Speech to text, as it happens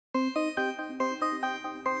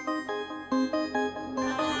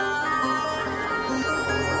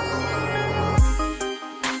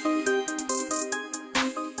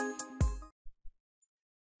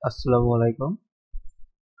আসসালামু আলাইকুম।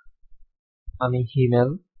 আমি হিমেল।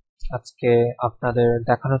 আজকে আপনাদের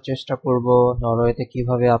দেখানোর চেষ্টা করব নরওয়েতে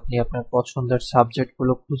কিভাবে আপনি আপনার পছন্দের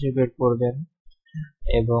সাবজেক্টগুলো খুঁজে বের করবেন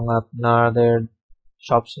এবং আপনাদের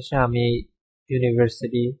সবশেষে আমি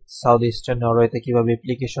ইউনিভার্সিটি সাউথ ইস্টার্ন নরওয়েতে কিভাবে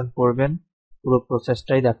অ্যাপ্লিকেশন করবেন পুরো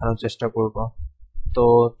প্রসেসটাই দেখানোর চেষ্টা করব। তো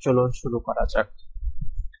চলুন শুরু করা যাক।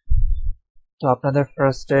 তো আপনাদের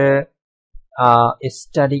ফার্স্টে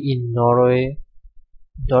স্টাডি ইন নরওয়ে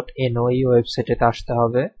 .no এই ওয়েবসাইটে আসতে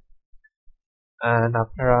হবে। এন্ড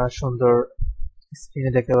আপনারা সুন্দর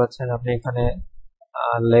স্ক্রিনে দেখতে পাচ্ছেন, আপনি এখানে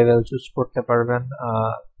লেভেল চুজ করতে পারবেন।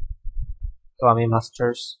 তো আমি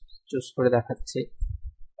মাস্টার্স চুজ করে দেখাচ্ছি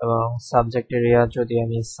এবং সাবজেক্ট এরিয়া যদি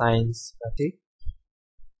আমি সায়েন্স রাখি।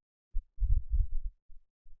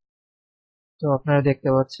 তো আপনারা দেখতে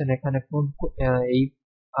পাচ্ছেন এখানে এই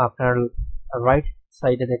আপনার রাইট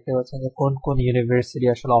সাইডে দেখতে পাচ্ছেন যে কোন কোন ইউনিভার্সিটি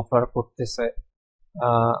আসলে অফার করতেছে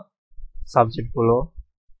সাবজেক্টগুলো।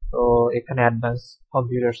 তো এখানে অ্যাডভান্স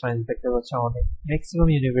কম্পিউটার সায়েন্স দেখতে পাচ্ছেন, অনেক ম্যাক্সিমাম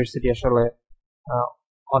ইউনিভার্সিটি আসলে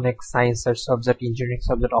অনেক সায়েন্সের সাবজেক্ট, ইঞ্জিনিয়ারিং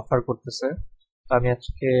সাবজেক্ট অফার করতেছে। তো আমি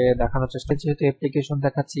আজকে দেখানোর চেষ্টা, যেহেতু অ্যাপ্লিকেশন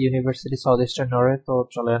দেখাচ্ছি ইউনিভার্সিটি সাউথ ইস্টার্ন নরওয়ে, তো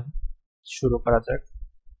চলেন শুরু করা যাক।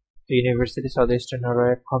 তো university south eastern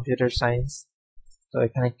Norway computer science. তো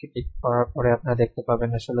এখানে ক্লিক করার পরে আপনারা দেখতে পাবেন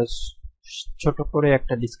আসলে ছোট করে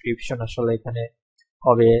একটা ডিসক্রিপশন, আসলে এখানে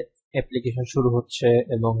কবে অ্যাপ্লিকেশন শুরু হচ্ছে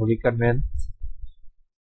এবং রিকোয়ারমেন্ট।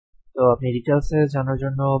 তো আপনি ডিটেলসে জানার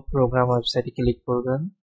জন্য প্রোগ্রাম ওয়েবসাইটে ক্লিক করবেন।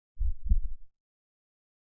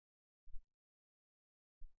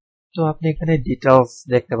 তো আপনি এখানে ডিটেলস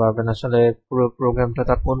দেখতে পারবেন আসলে পুরো প্রোগ্রামটা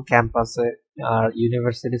তার কোন ক্যাম্পাসে। আর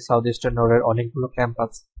ইউনিভার্সিটি সাউথ ইস্টার্ন নরওয়ের অনেকগুলো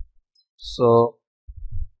ক্যাম্পাস। সো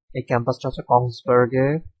এই ক্যাম্পাসটা হচ্ছে কংসবার্গে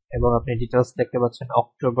এবং আপনি ডিটেলস দেখতে পাচ্ছেন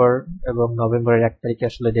অক্টোবর এবং নভেম্বরের 1 তারিখে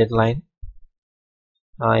আসলে ডেডলাইন।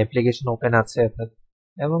 অ্যাপ্লিকেশন ওপেন আছে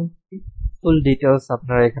এবং ফুল ডিটেলস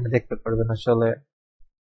আপনারা এখানে দেখতে পারবেন আসলে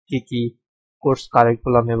কি কি কোর্স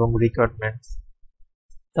কারিকুলাম এবং রিকোয়ারমেন্টস।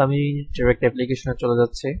 তো আমি ডিরেক্ট অ্যাপ্লিকেশনে চলে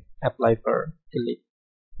যাচ্ছি, অ্যাপ্লাই ফর ক্লিক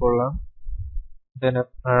করলাম। দেন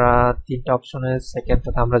আপনারা তিনটা অপশনে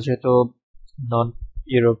সেকেন্ডটাতে, আমরা যেহেতু non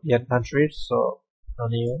European country, so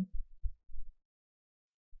non you.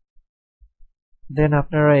 দেন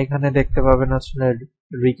আপনারা এখানে দেখতে পাবেন আসলে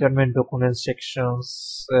রিকোয়ারমেন্ট ডকুমেন্ট সেকশনস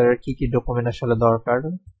এর কি কি ডকুমেন্ট আসলে দরকার।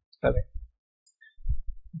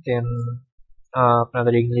 দেন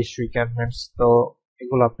আপনাদের ইংলিশ রিকোয়ারমেন্টস, তো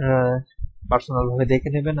এগুলো আপনারা পার্সোনাল ভাবে দেখে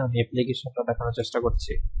নেবেন। আমি অ্যাপ্লিকেশনটা দেখানোর চেষ্টা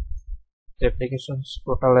করছি। অ্যাপ্লিকেশন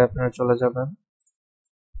পোর্টালে আপনারা চলে যাবেন।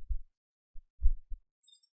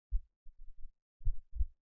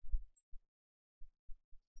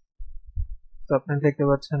 তো আপনারা দেখতে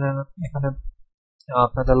পাচ্ছেন এখানে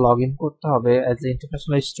আপনাদের লগ ইন করতে হবে অ্যাজ এ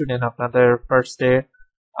ইন্টারন্যাশনাল স্টুডেন্ট। আপনাদের ফার্স্টে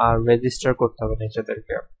রেজিস্টার করতে হবে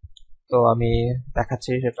নিজেদেরকে। তো আমি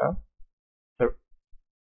দেখাচ্ছি সেটা।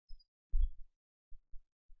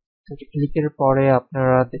 ক্লিকের পরে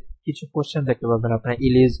আপনারা কিছু কোশ্চেন দেখতে পাবেন, আপনার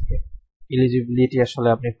এলিজিবিলিটি আসলে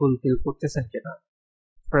আপনি ফুলফিল করতেছেন কিনা।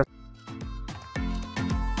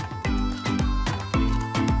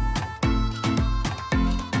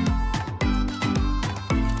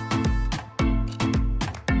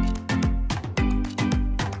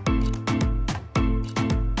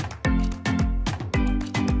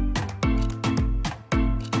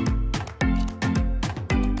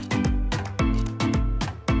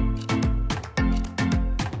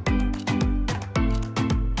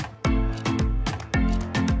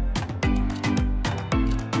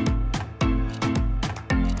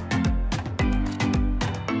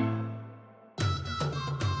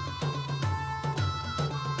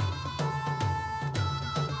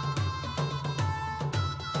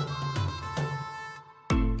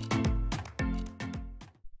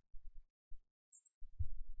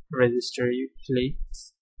 Register you click.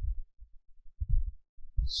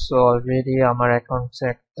 So already আমার অ্যাকাউন্টে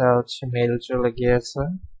একটা হচ্ছে মেল চলে গিয়েছে।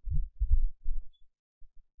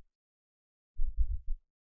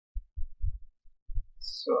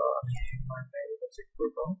 সো আমি আমার মেলটা চেক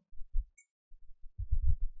করবো।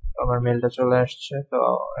 আমার মেলটা চলে আসছে। তো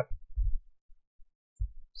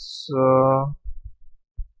so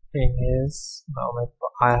thing is now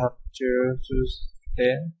I have to choose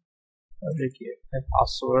the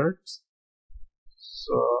password.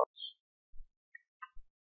 So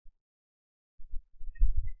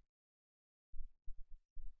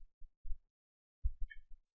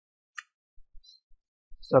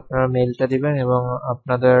আপনারা মেলটা দিবেন এবং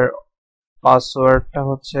আপনাদের পাসওয়ার্ডটা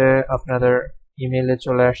হচ্ছে আপনাদের ইমেইলে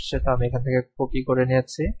চলে আসছে। তো আমি এখান থেকে কপি করে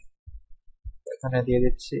নিয়েছি, এখানে দিয়ে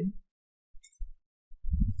দিচ্ছি।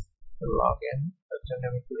 লগ ইন, তার জন্য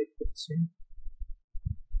আমি ক্লিক করছি।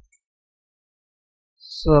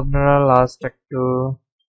 সো আপনারা লাস্ট একটু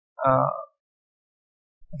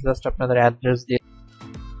জাস্ট আপনাদের অ্যাড্রেস দিয়ে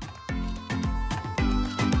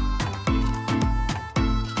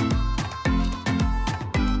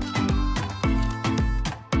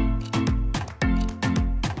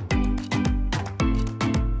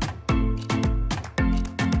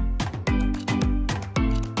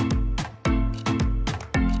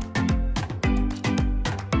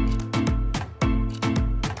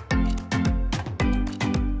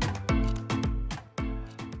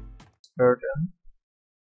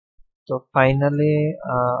তো ফাইনালি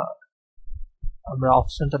আমরা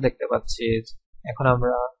অপশনটা দেখতে পাচ্ছি। এখন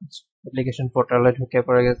আমরা অ্যাপ্লিকেশন পোর্টালে ঢুকে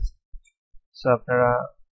পড়ে গেছি। সো আপনারা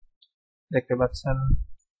দেখতে পাচ্ছেন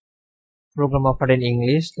প্রোগ্রাম অফার ইন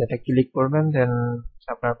ইংলিশ, এটা ক্লিক করবেন, দেন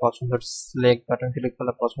আপনার পছন্দের সিলেক্ট বাটন ক্লিক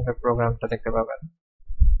করলে পছন্দের প্রোগ্রামটা দেখতে পাবেন।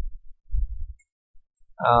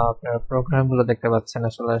 আপনার প্রোগ্রামগুলো দেখতে পাচ্ছেন।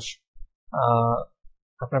 আসলে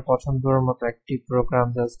আপনার পছন্দের মতো একটি প্রোগ্রাম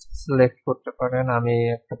জাস্ট সিলেক্ট করতে পারেন। আমি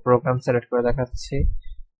একটা প্রোগ্রাম সিলেক্ট করে দেখাচ্ছি,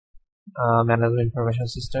 ম্যানেজমেন্ট ইনফরমেশন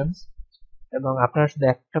সিস্টেমস, এবং আপনারা শুধু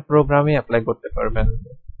একটা প্রোগ্রামই অ্যাপ্লাই করতে পারবেন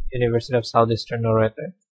ইউনিভার্সিটি অফ সাউথ ইস্টার্ন নরওয়েতে।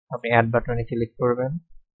 আপনি অ্যাড বাটনে ক্লিক করবেন,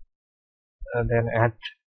 দেন add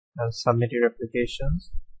submit your applications.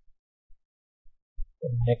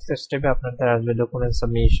 Next স্টেপে আপনাদের আসবে ডকুমেন্ট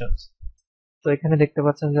সাবমিশনস। তো এখানে দেখতে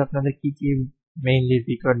পাচ্ছেন যে আপনাদের কি কি মেইনলি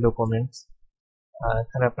রিকোয়ার্ড ডকুমেন্টস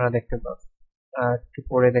এখানে আপনারা দেখতে পাবেন, একটু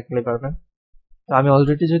পরে দেখলে পারবেন। তো আমি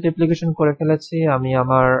অলরেডি যেহেতু অ্যাপ্লিকেশন করে ফেলেছি, আমি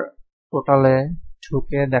আমার পোর্টালে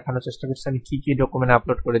ঢুকে দেখানোর চেষ্টা করছি আমি কি কি ডকুমেন্ট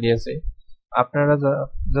আপলোড করে দিয়েছি। আপনারা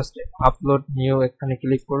জাস্ট আপলোড নিউ এখানে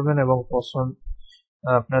ক্লিক করবেন এবং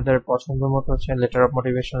আপনাদের পছন্দ মতো হচ্ছে লেটার অফ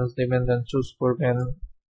মোটিভেশন দিবেন, দেন চুজ করবেন,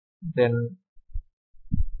 দেন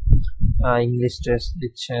ইংলিশ টেস্ট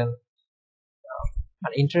দিচ্ছেন।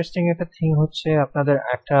 আর ইন্টারেস্টিং একটা থিং হচ্ছে আপনাদের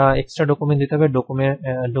একটা এক্সট্রা ডকুমেন্ট দিতে হবে।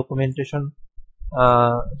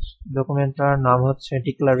 ডকুমেন্টটার নাম হচ্ছে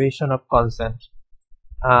declaration of consent.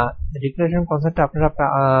 Declaration consent আপনারা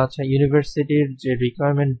আচ্ছা ইউনিভার্সিটির যে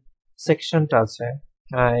রিকোয়ারমেন্ট সেকশনটা আছে,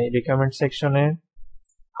 এই রিকোয়ারমেন্ট সেকশনে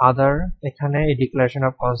আদার এখানে এই ডিক্লারেশন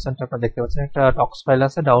অফ কনসেন্ট আপনারা দেখতে পাচ্ছেন, একটা ডক্স ফাইল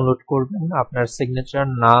আছে, ডাউনলোড করবেন, আপনার সিগনেচার,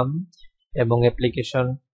 নাম এবং অ্যাপ্লিকেশন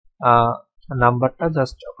নাম্বারটা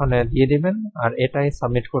জাস্ট ওখানে দিয়ে দিবেন, আর এটাই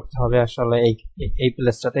সাবমিট করতে হবে। আসলে এই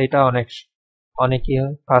প্লেসটাতে এটা অনেকেই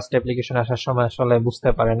ফার্স্ট অ্যাপ্লিকেশন আসার সময় আসলে বুঝতে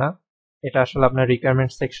পারে না, এটা আসলে আপনার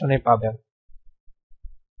রিকোয়ারমেন্ট সেকশনে পাবেন।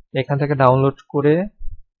 এখান থেকে ডাউনলোড করে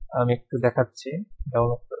আমি একটু দেখাচ্ছি,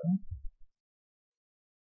 ডাউনলোড করে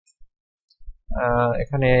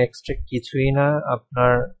এখানে এক্সট্রা কিছুই না,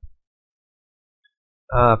 আপনার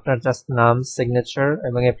জাস্ট নাম, সিগনেচার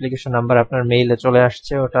এবং অ্যাপ্লিকেশন নাম্বার আপনার মেইলে চলে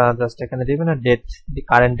আসছে, ওটা জাস্ট এখানে দিবেন, আর ডেট,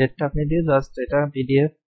 কারেন্ট ডেটটা আপনি দিয়ে জাস্ট এটা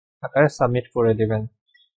পিডিএফ আকারে সাবমিট করে দিবেন,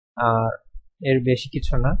 আর এর বেশি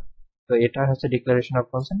কিছু না। তো এটা হচ্ছে ডিক্লারেশন অফ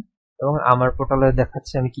কনসেন্ট, এবং আমার পোর্টালে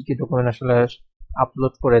দেখাচ্ছে আমি কি কি ডকুমেন্ট আসলে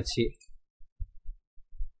আপলোড করেছি।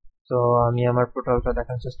 তো আমি আমার পোর্টালটা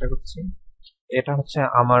দেখার চেষ্টা করছি। এটা হচ্ছে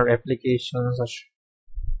আমার অ্যাপ্লিকেশন,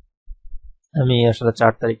 আমি আসলে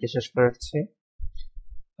 4 তারিখে শেষ করেছি।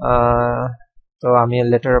 তো আমি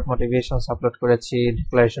লেটার অফ মোটিভেশন আপলোড করেছি,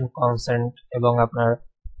 ডিক্লারেশন কনসেন্ট, এবং আপনার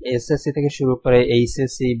এসএসসি থেকে শুরু করে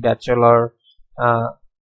HSC, bachelor,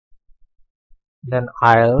 then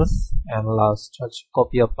IELTS, and last হচ্ছে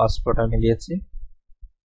কপি অফ পাসপোর্ট আমি দিয়েছি।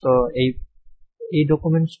 তো এই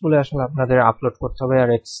ডকুমেন্টস গুলো আসলে আপনাদের আপলোড করতে হবে, আর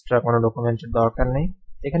এক্সট্রা কোনো ডকুমেন্টের দরকার নেই।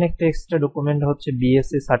 এখানে একটা এক্সট্রা ডকুমেন্ট হচ্ছে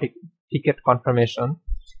বিএসসি সার্টিফিকেট কনফার্মেশন।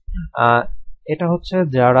 এটা হচ্ছে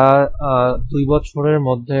যারা 2 বছরের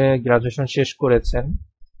মধ্যে গ্রাজুয়েশন শেষ করেছেন,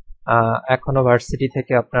 এখনো ভার্সিটি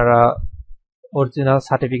থেকে আপনারা অরিজিনাল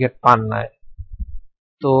সার্টিফিকেট পান নাই,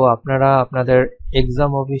 তো আপনারা আপনাদের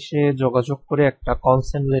এক্সাম অফিসে যোগাযোগ করে একটা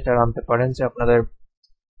কনসেন্ট লেটার আনতে পারেন যে আপনাদের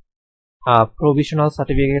প্রভিশনাল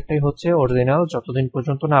সার্টিফিকেটটাই হচ্ছে অরিজিনাল, যতদিন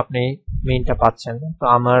পর্যন্ত না আপনি মেইনটা পাচ্ছেন। তো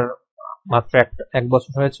আমার মাত্র 1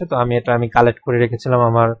 বছর হয়েছে, তো আমি কালেক্ট করে রেখেছিলাম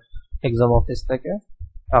আমার এক্সাম অফিস থেকে।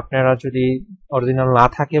 আপনারা যদি অরিজিনাল না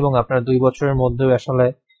থাকে এবং আপনার 2 বছরের মধ্যেও আসলে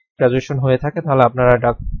গ্রাজুয়েশন হয়ে থাকে, তাহলে আপনারা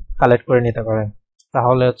এটা কালেক্ট করে নিতে পারেন।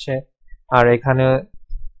 তাহলে হচ্ছে, আর এখানে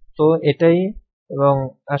তো এটাই, এবং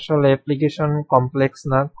আসলে অ্যাপ্লিকেশন কমপ্লেক্স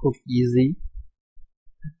না, খুব ইজি।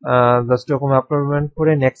 জাস্ট ডকুমেন্ট আপলোড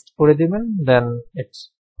করে নেক্সট করে দিবেন, দেন ইটস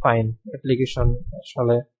ফাইন। অ্যাপ্লিকেশন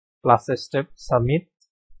আসলে লাস্ট স্টেপ সাবমিট।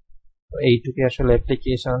 এইটুকুই আসলে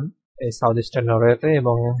অ্যাপ্লিকেশন এই সাউথ ইস্টার্ন নরওয়েতে,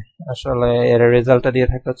 এবং আসলে এর রেজাল্টটা দিয়ে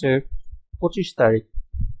থাকে হচ্ছে 25 তারিখ,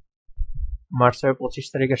 মার্চের 25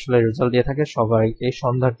 তারিখ আসলে রেজাল্ট দিয়ে থাকে সবাইকে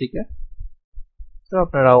সন্ধ্যার দিকে। তো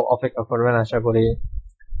আপনারাও অপেক্ষা করবেন, আশা করি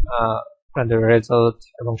আপনাদের রেজাল্ট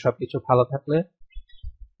এবং সবকিছু ভালো থাকলে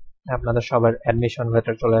আপনাদের সবার অ্যাডমিশন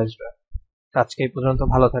লেটার চলে আসবে। আজকে এই পর্যন্ত,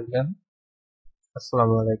 ভালো থাকবেন।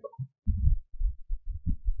 আসসালামু আলাইকুম।